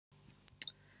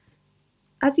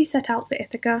As you set out for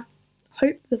Ithaca,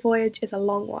 hope the voyage is a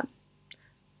long one,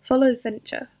 full of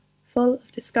adventure, full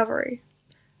of discovery.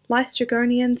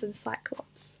 Laistrygonians and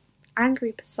Cyclops,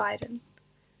 angry Poseidon.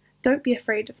 Don't be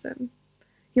afraid of them.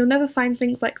 You'll never find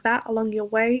things like that along your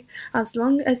way as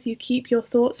long as you keep your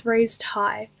thoughts raised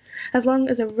high, as long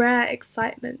as a rare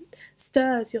excitement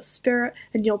stirs your spirit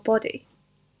and your body.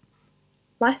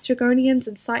 Laistrygonians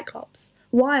and Cyclops,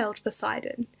 wild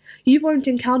Poseidon. You won't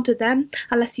encounter them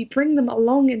unless you bring them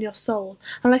along in your soul,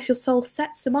 unless your soul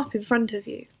sets them up in front of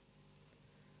you.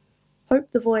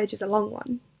 Hope the voyage is a long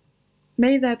one.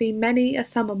 May there be many a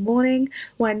summer morning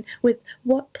when, with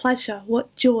what pleasure,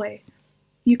 what joy,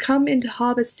 you come into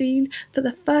harbour scene for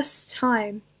the first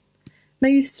time.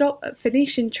 May you stop at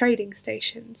Phoenician trading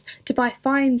stations to buy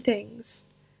fine things,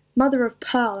 mother of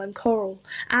pearl and coral,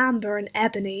 amber and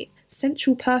ebony,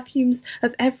 sensual perfumes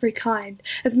of every kind,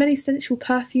 as many sensual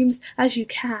perfumes as you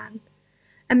can.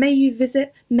 And may you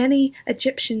visit many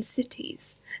Egyptian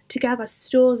cities to gather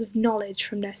stores of knowledge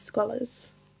from their scholars.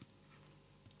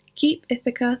 Keep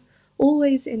Ithaca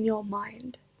always in your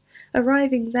mind.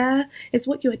 Arriving there is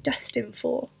what you are destined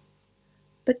for.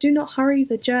 But do not hurry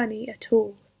the journey at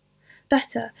all.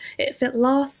 Better if it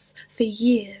lasts for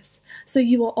years, so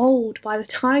you are old by the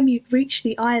time you reach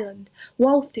the island,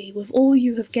 wealthy with all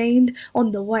you have gained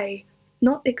on the way,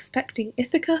 not expecting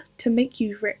Ithaca to make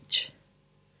you rich.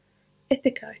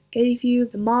 Ithaca gave you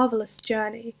the marvellous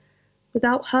journey.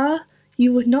 Without her,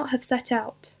 you would not have set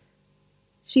out.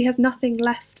 She has nothing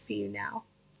left for you now.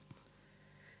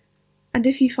 And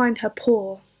if you find her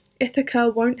poor, Ithaca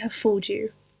won't have fooled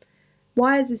you.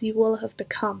 Wise as you will have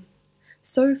become,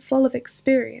 so full of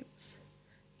experience,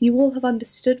 you will have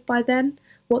understood by then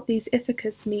what these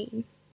Ithacas mean.